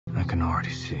I can already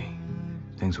see.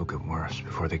 Things will get worse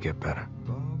before they get better.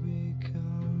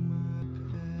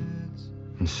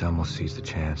 And some will seize the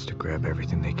chance to grab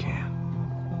everything they can.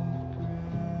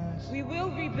 We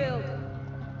will rebuild,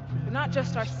 but not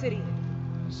just our city.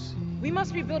 We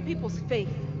must rebuild people's faith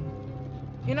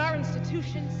in our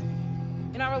institutions,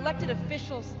 in our elected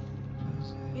officials,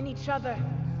 in each other.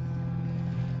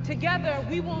 Together,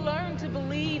 we will learn to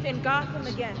believe in Gotham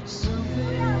again.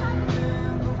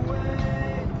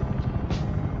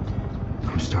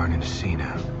 I'm starting to see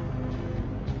now.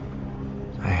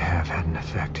 I have had an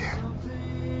effect here.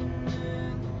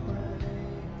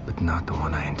 But not the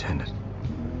one I intended.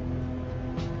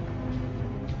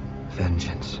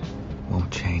 Vengeance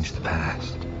won't change the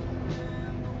past.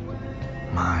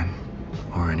 Mine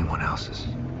or anyone else's.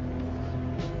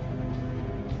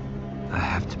 I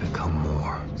have to become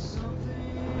more.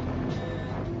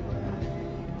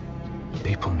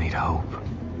 People need hope.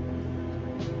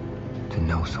 To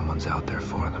know someone's out there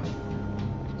for them.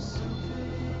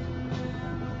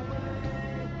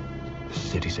 The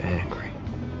city's angry.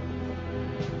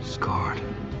 Scarred.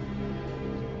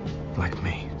 Like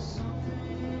me.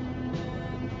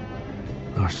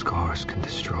 Our scars can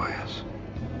destroy us.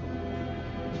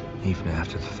 Even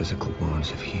after the physical wounds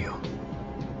have healed.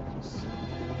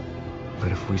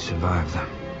 But if we survive them,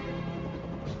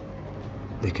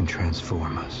 they can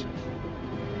transform us.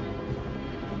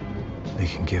 They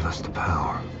can give us the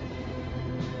power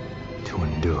to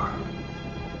endure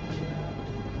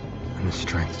and the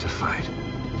strength to fight.